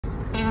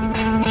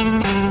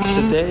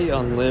Today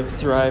on Live,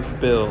 Thrive,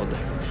 Build,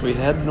 we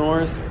head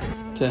north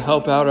to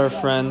help out our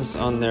friends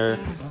on their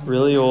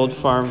really old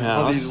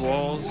farmhouse.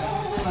 All these walls.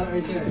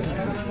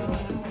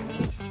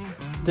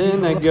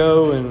 Then I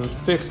go and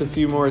fix a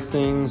few more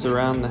things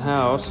around the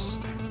house.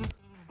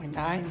 When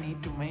I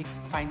need to make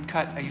fine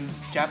cut, I use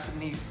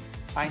Japanese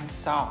fine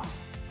saw.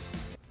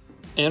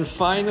 And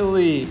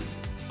finally,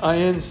 I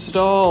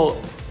install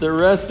the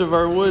rest of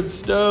our wood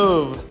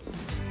stove.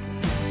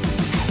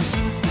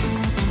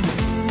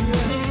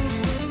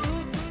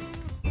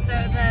 So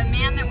the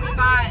man that we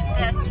bought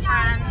this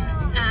from,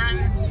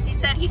 he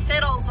said he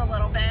fiddles a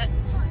little bit,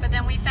 but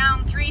then we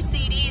found 3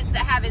 CDs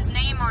that have his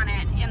name on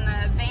it in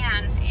the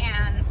van,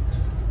 and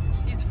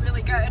he's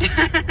really good.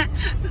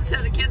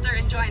 So the kids are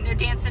enjoying, they're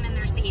dancing in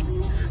their seats.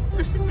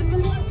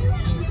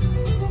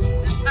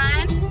 It's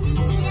fun?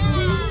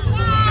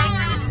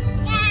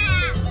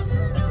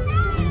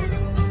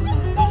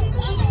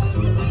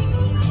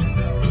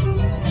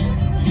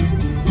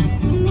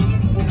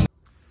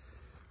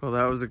 Well,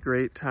 that was a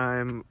great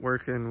time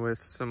working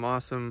with some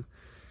awesome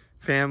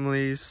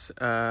families.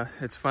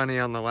 It's funny,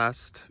 on the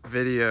last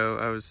video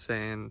I was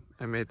saying,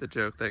 I made the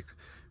joke like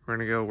we're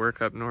gonna go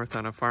work up north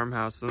on a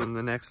farmhouse, and then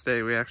the next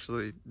day we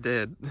actually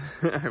did.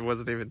 I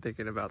wasn't even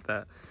thinking about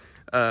that.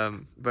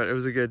 But it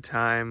was a good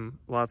time,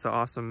 lots of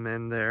awesome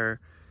men there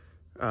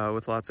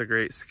with lots of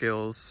great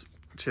skills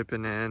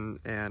chipping in,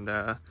 and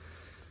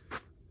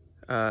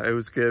it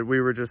was good. We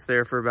were just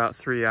there for about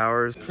 3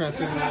 hours,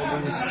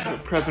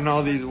 prepping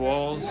all these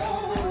walls,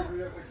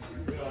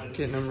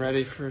 getting them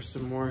ready for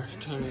some more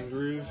tongue and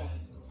groove.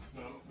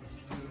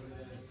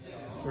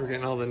 We're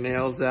getting all the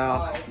nails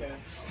out.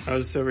 I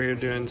was over here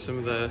doing some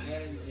of the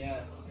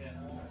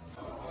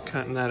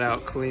cutting that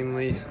out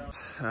cleanly.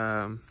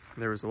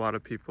 There was a lot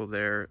of people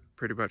there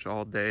pretty much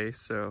all day,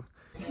 so.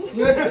 You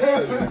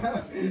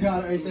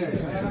got it right there.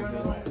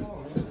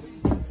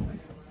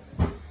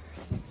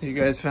 You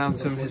guys found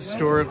some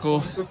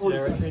historical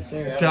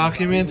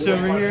documents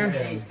over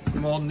here,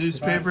 some old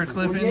newspaper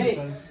clippings.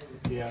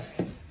 Yeah.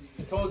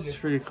 I told you. It's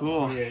pretty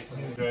cool.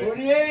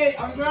 48,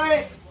 I was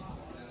right.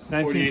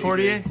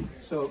 1948?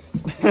 So,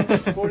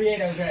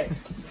 48, I was right.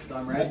 So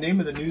I'm right. The name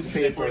of the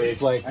newspaper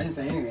is like I didn't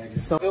say anything.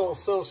 some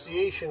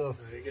association of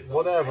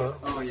whatever.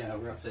 Oh yeah,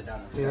 we're upside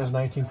down. See, there's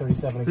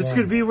 1937 again. This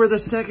could be where the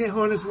second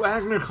Honus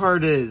Wagner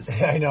card is.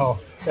 I know.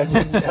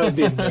 That would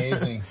be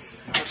amazing.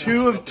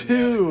 2 of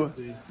 2.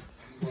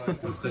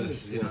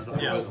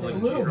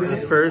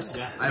 The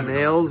first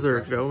nails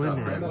are going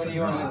in. What do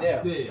you want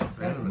to do?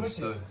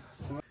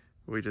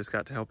 We just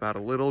got to help out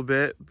a little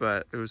bit,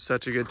 but it was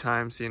such a good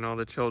time seeing all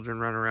the children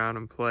run around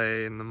and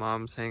play, and the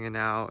moms hanging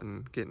out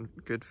and getting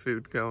good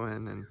food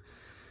going,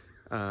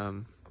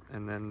 and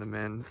then the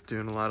men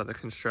doing a lot of the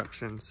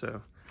construction.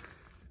 So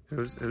it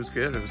was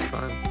good. It was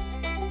fun.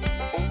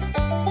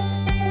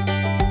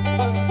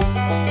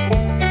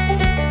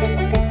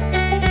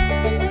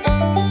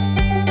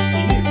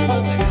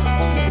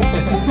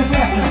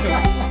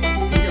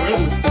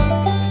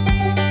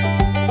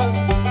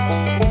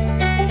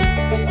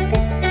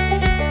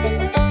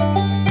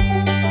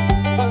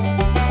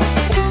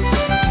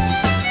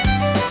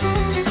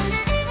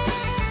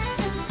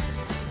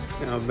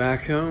 Now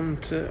back home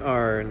to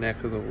our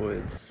neck of the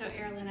woods. So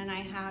Erin and I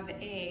have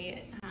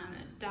a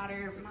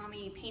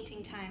daughter-mommy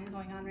painting time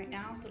going on right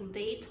now, little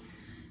date.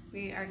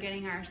 We are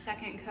getting our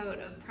second coat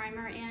of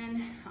primer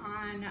in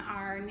on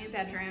our new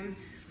bedroom.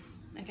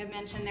 Like I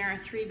mentioned, there are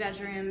 3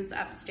 bedrooms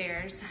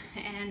upstairs,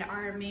 and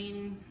our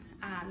main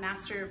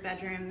master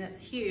bedroom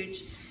that's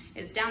huge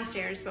is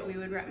downstairs, but we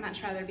would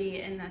much rather be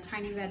in the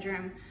tiny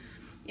bedroom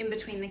in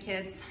between the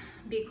kids,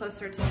 be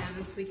closer to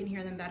them so we can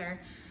hear them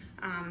better.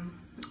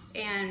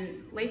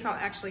 And Leifel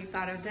actually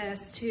thought of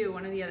this too.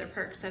 One of the other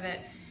perks of it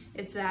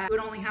is that we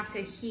would only have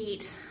to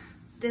heat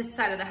this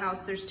side of the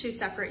house. There's 2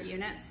 separate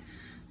units,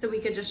 so we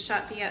could just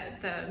shut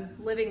the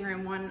living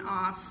room one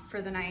off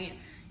for the night.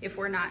 If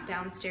we're not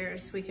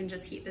downstairs, we can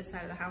just heat this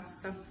side of the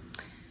house. So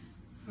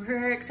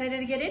we're excited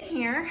to get in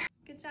here.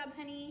 Good job,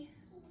 honey.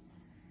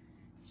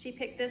 She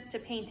picked this to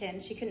paint in.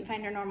 She couldn't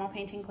find her normal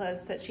painting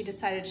clothes, but she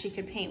decided she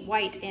could paint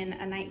white in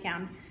a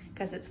nightgown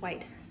because it's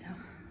white, so.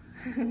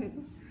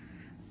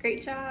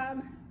 Great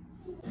job.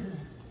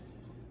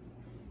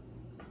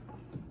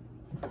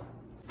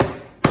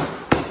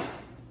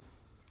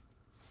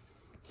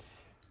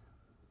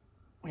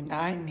 When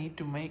I need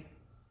to make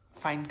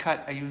fine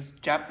cut, I use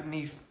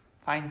Japanese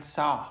fine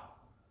saw.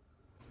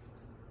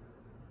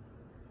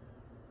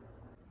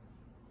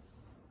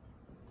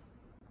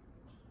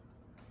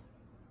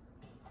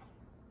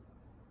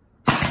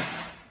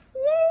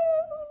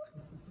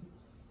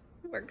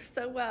 Works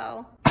so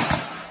well.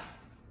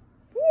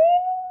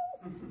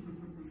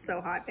 So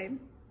hot, babe.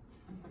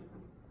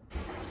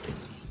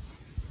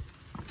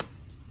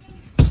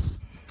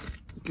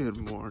 Good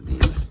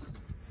morning.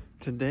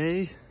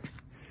 Today,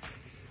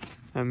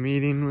 I'm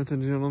meeting with a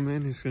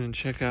gentleman who's going to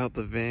check out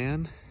the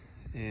van,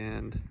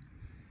 and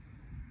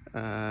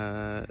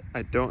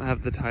I don't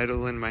have the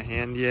title in my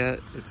hand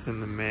yet. It's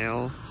in the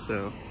mail,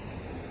 so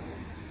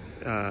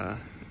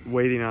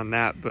waiting on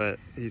that, but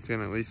he's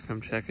gonna at least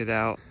come check it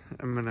out.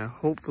 I'm gonna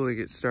hopefully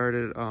get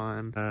started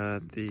on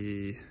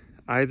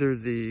either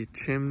the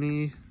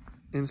chimney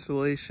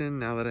installation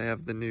now that I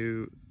have the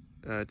new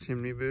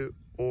chimney boot,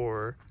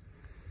 or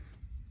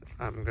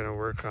I'm gonna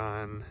work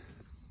on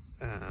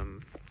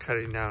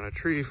cutting down a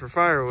tree for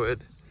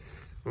firewood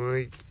when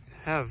we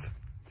have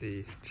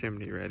the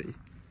chimney ready.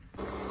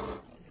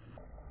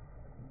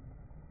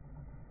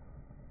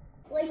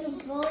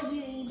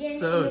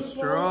 So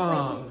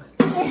strong.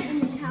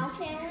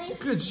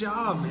 Good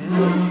job,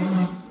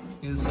 man.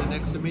 You gonna sit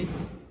next to me?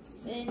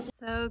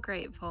 So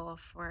grateful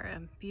for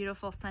a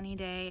beautiful sunny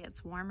day.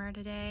 It's warmer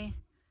today.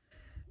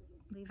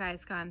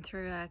 Levi's gone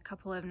through a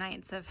couple of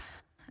nights of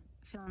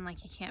feeling like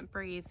he can't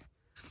breathe.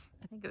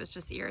 I think it was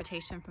just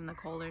irritation from the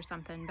cold or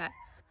something, but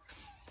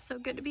it's so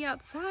good to be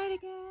outside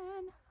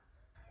again.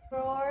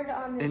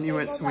 And you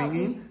went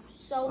swinging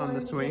on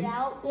the swing?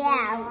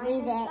 Yeah, we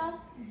did.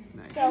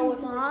 Nice. So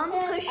Mom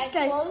pushed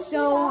us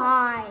so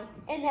high.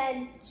 And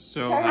then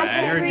so high.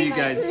 I heard you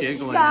guys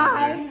giggling.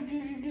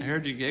 I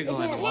heard you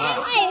giggling a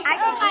lot. I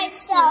hurt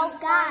myself,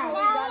 guys.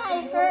 Now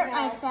I hurt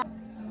myself.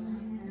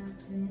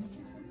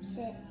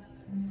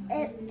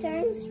 It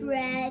turns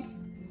red.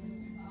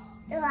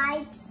 The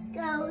lights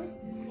goes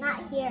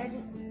not here,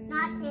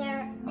 not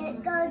there.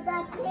 It goes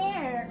up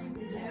here.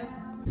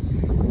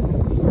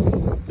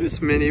 This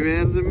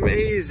minivan's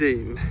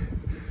amazing.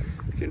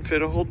 You can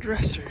fit a whole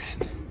dresser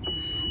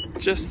in.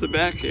 Just the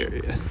back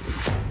area.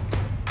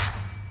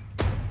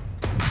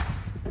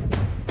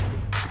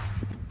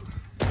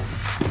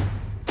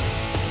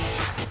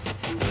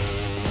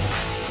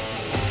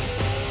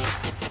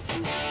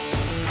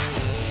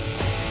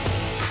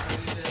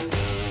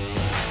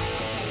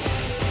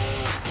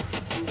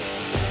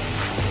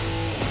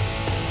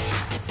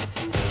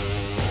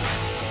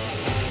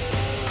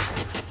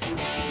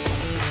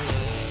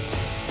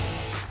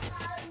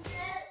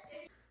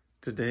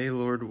 Today,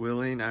 Lord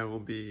willing, I will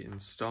be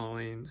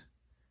installing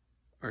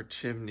our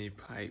chimney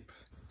pipe.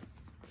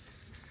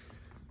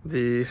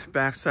 The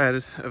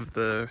backside of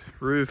the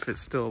roof is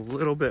still a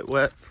little bit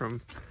wet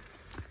from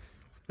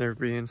there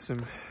being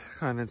some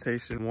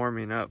condensation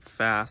warming up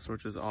fast,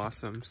 which is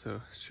awesome, so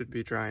it should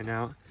be drying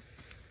out.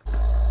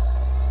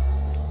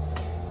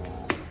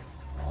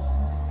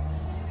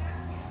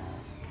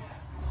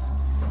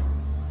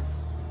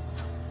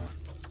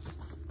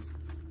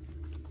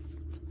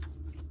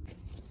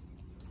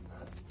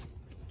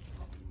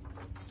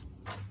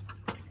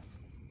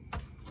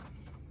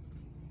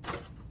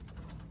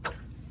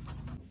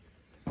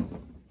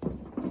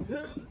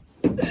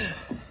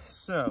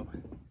 So,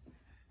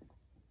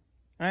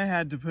 I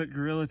had to put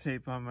Gorilla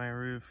Tape on my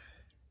roof.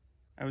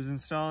 I was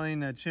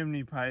installing a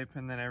chimney pipe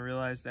and then I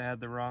realized I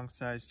had the wrong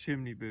size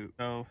chimney boot.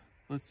 So,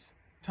 let's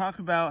talk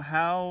about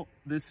how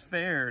this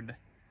fared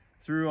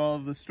through all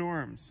of the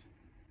storms.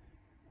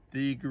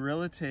 The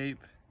Gorilla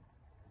Tape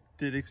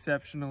did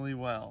exceptionally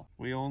well.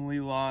 We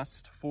only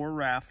lost 4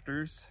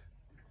 rafters,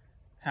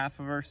 half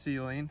of our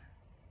ceiling.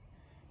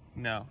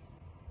 No,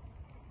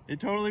 it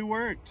totally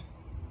worked.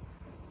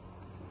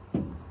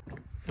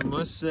 I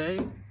must say,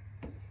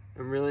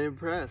 I'm really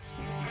impressed.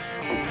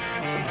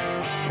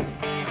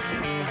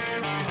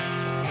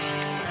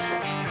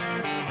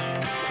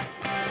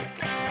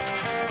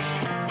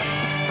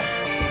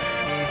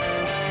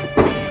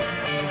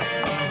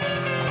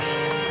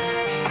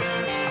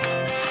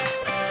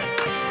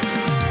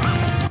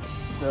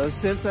 So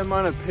since I'm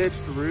on a pitched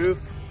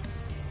roof,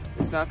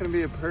 it's not going to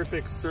be a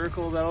perfect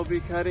circle that I'll be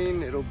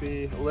cutting. It'll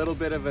be a little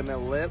bit of an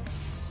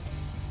ellipse.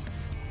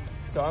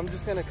 So I'm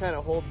just gonna kind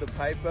of hold the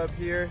pipe up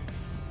here,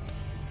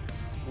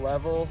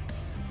 level,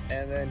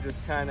 and then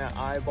just kind of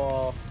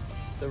eyeball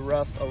the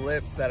rough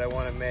ellipse that I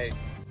want to make.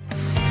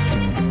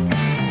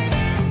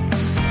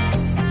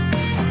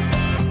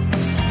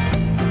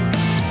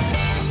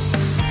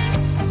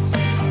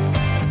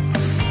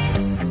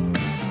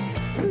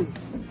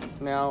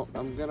 Now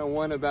I'm gonna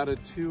want about a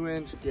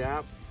 2-inch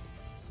gap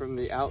from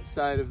the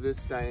outside of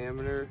this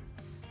diameter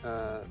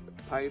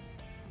pipe.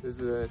 This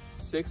is a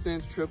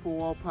 6-inch triple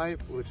wall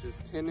pipe, which is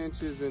 10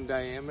 inches in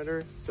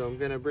diameter. So I'm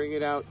gonna bring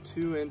it out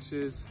 2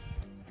 inches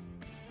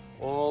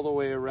all the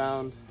way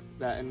around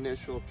that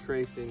initial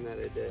tracing that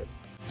I did.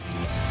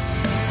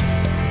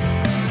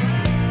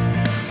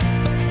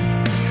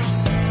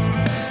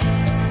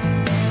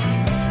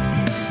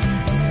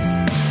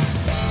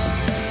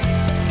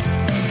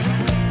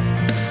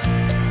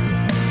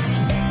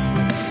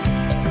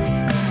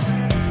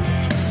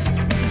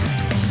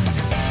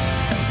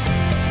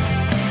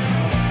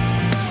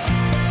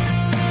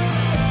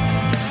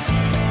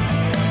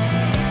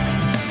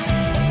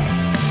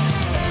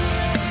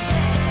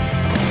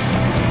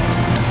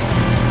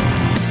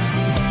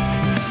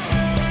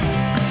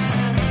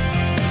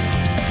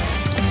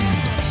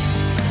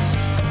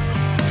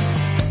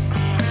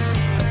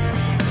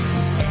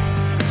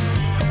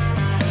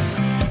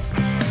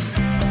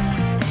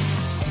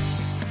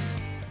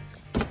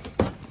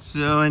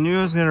 So I knew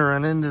I was gonna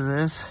run into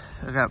this.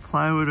 I got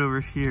plywood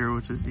over here,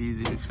 which is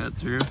easy to cut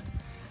through.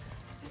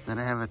 Then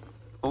I have a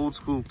old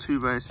school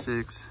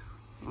 2x6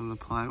 on the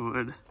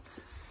plywood,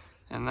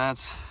 and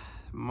that's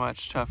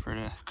much tougher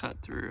to cut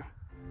through.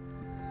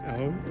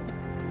 Oh.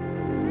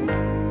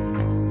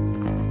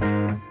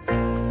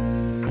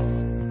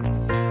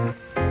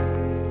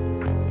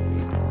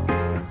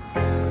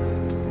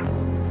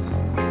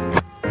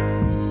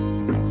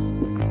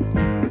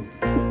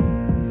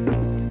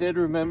 I did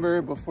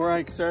remember before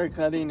I started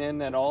cutting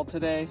in at all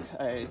today,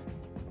 I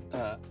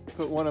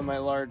put one of my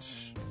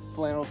large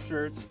flannel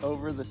shirts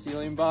over the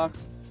ceiling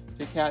box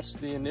to catch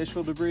the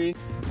initial debris.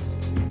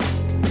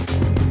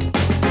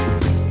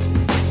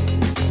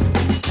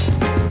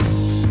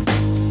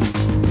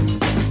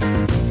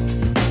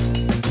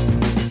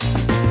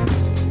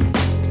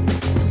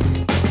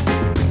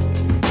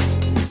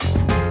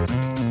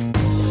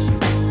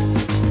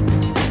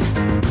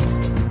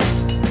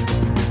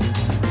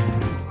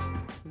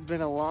 It's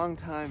been a long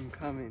time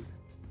coming,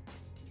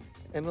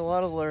 and a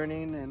lot of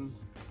learning and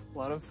a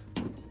lot of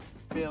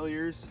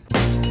failures.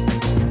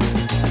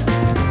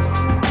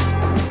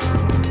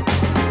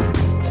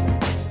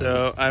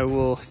 So I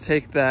will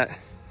take that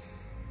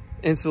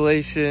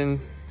insulation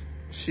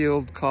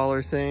shield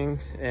collar thing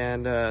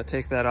and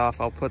take that off.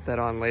 I'll put that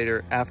on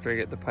later after I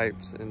get the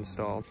pipes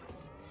installed.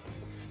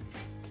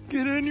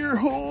 Get in your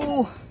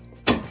hole!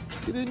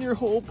 Get in your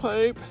hole,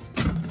 pipe!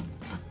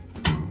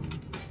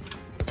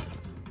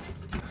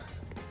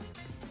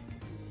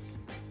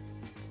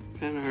 It's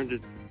kind of hard to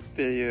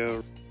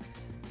video.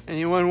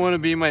 Anyone want to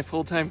be my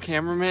full-time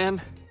cameraman?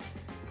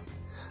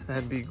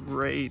 That'd be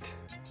great.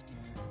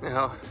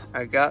 Now,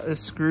 I got this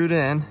screwed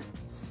in.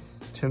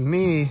 To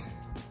me,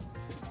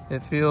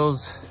 it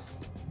feels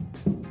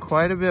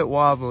quite a bit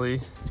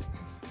wobbly.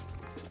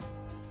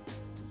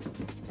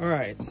 All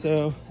right,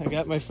 so I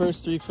got my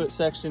first 3-foot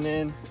section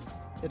in.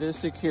 It is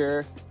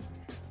secure.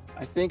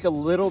 I think a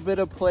little bit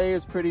of play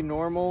is pretty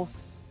normal.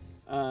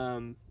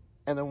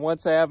 And then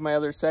once I have my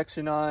other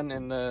section on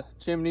and the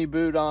chimney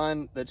boot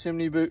on, the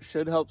chimney boot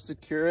should help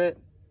secure it.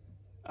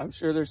 I'm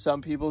sure there's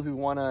some people who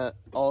want to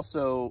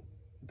also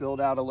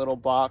build out a little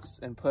box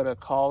and put a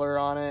collar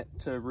on it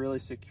to really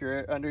secure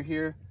it under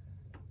here.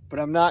 But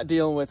I'm not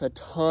dealing with a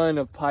ton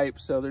of pipe,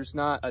 so there's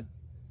not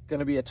going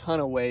to be a ton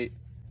of weight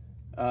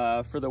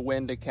for the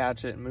wind to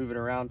catch it and move it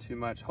around too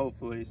much,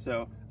 hopefully.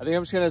 So I think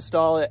I'm just going to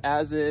install it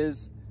as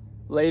is.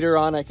 Later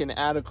on, I can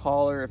add a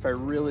collar if I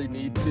really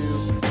need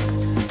to.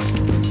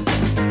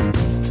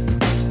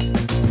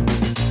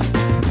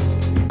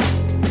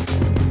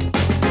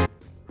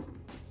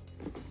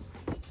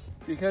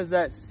 Because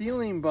that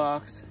ceiling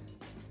box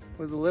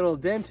was a little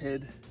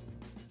dented,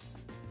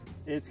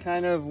 it's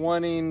kind of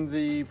wanting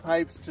the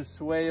pipes to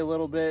sway a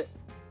little bit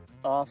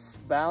off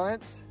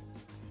balance.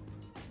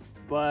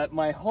 But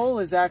my hole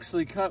is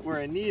actually cut where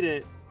I need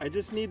it. I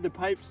just need the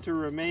pipes to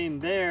remain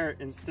there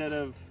instead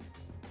of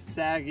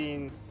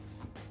sagging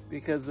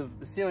because of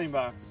the ceiling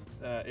box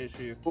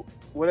issue.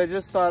 What I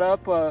just thought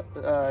up,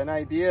 an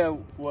idea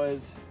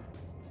was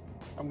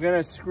I'm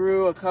gonna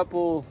screw a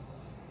couple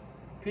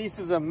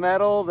pieces of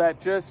metal that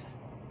just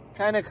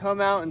kind of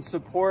come out and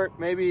support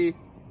maybe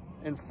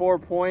in 4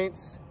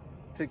 points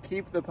to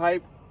keep the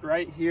pipe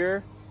right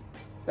here.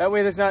 That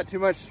way there's not too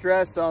much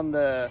stress on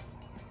the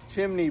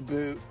chimney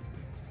boot.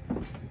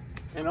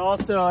 And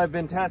also I've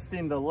been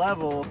testing the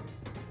level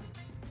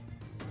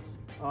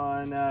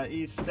on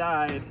each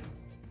side,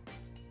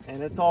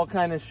 and it's all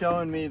kind of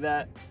showing me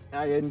that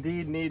I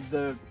indeed need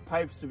the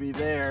pipes to be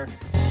there.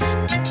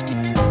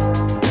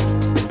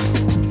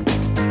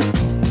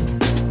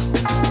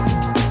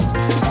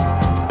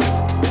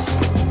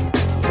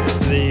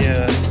 The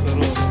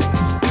little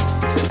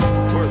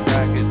support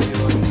bracket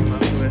deal I came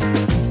up with.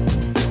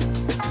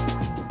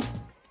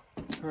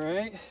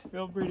 Alright,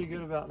 feel pretty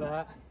good about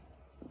that.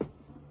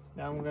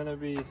 Now I'm going to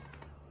be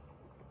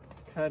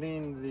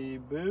cutting the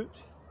boot.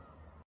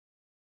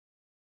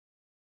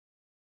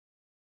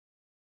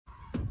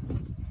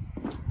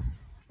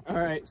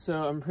 Alright, so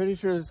I'm pretty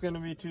sure this is going to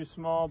be too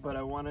small, but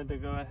I wanted to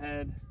go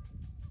ahead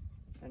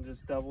and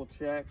just double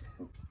check.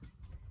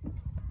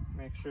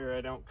 Make sure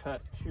I don't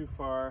cut too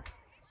far.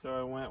 So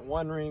I went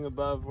 1 ring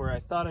above where I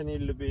thought I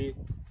needed to be,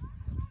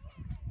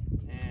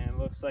 and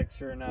looks like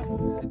sure enough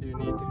I do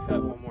need to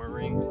cut 1 more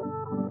ring.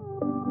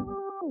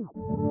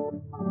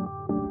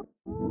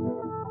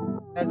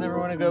 If you guys ever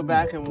want to go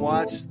back and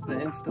watch the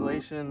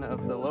installation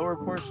of the lower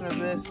portion of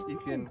this, you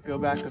can go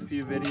back a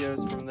few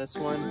videos from this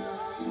one.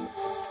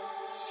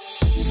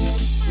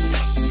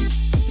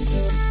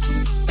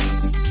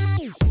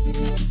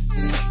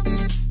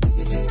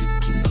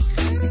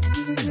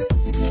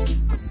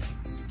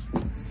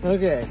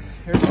 Okay,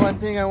 here's one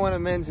thing I want to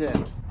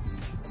mention.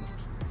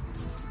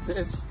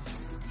 This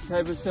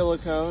type of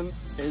silicone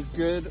is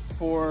good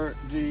for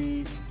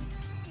the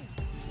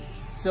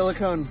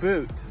silicone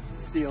boot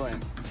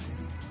sealant.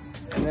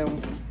 And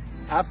then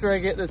after I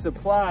get this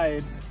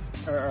applied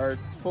or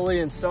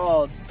fully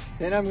installed,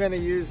 then I'm going to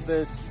use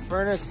this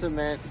furnace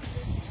cement,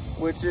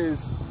 which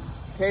is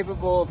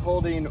capable of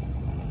holding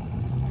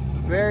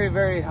very,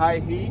 very high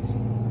heat.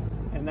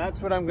 And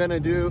that's what I'm going to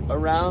do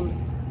around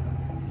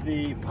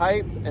the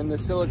pipe and the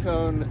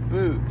silicone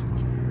boot,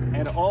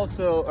 and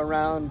also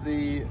around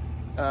the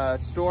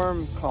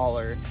storm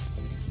collar.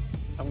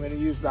 I'm going to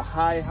use the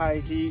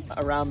high heat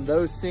around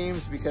those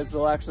seams because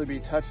they'll actually be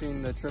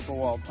touching the triple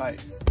wall pipe.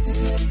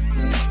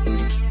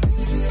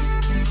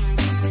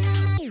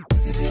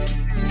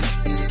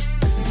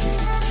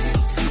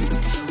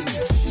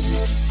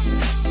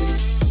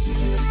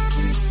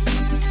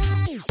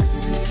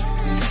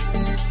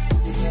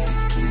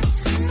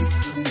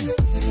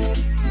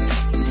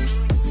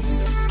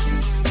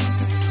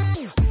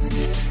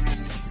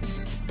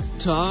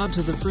 Ta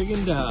to the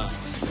friggin' da.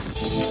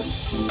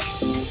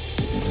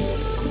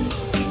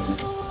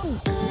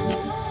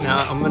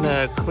 Now I'm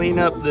gonna clean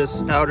up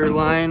this outer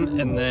line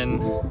and then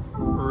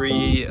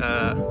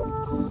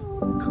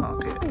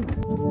caulk it.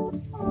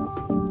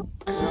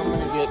 Now I'm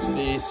gonna get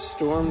the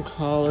storm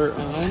collar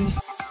on.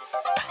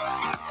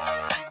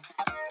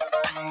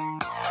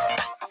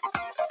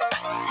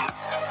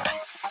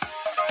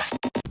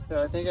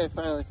 So I think I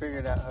finally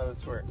figured out how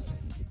this works.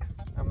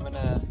 I'm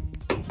gonna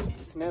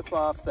snip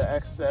off the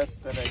excess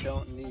that I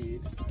don't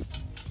need.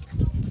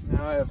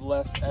 Now I have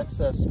less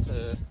excess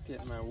to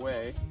get in my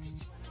way.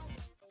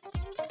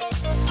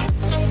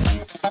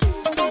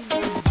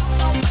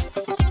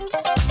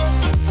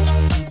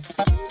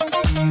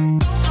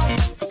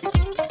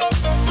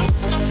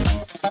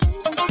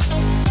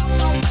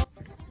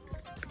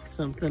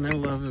 Something I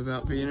love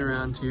about being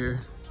around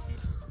here.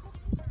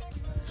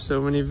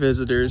 So many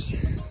visitors.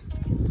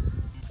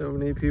 So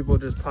many people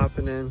just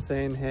popping in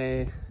saying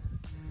hey,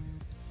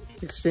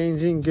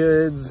 exchanging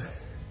goods,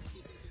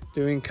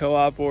 doing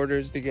co-op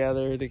orders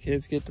together. The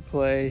kids get to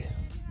play.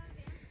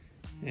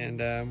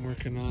 And I'm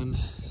working on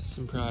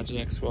some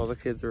projects while the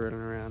kids are running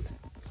around.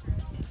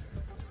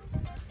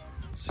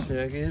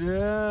 Check it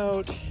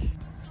out.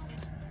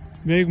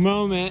 Big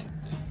moment.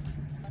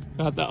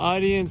 Got the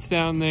audience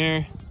down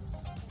there.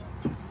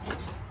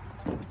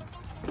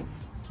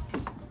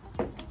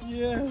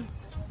 Yes.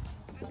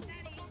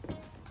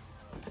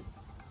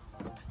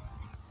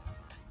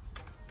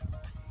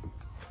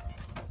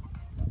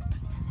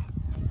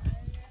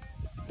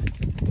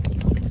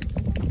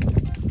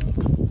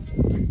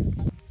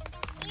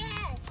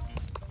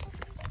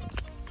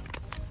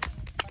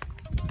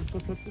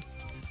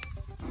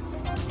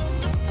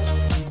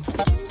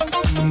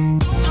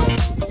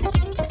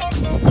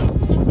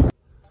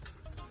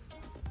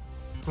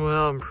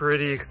 Well, I'm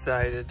pretty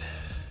excited.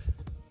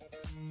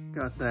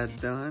 Got that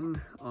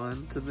done.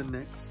 On to the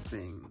next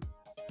thing.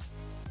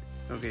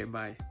 Okay,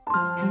 bye.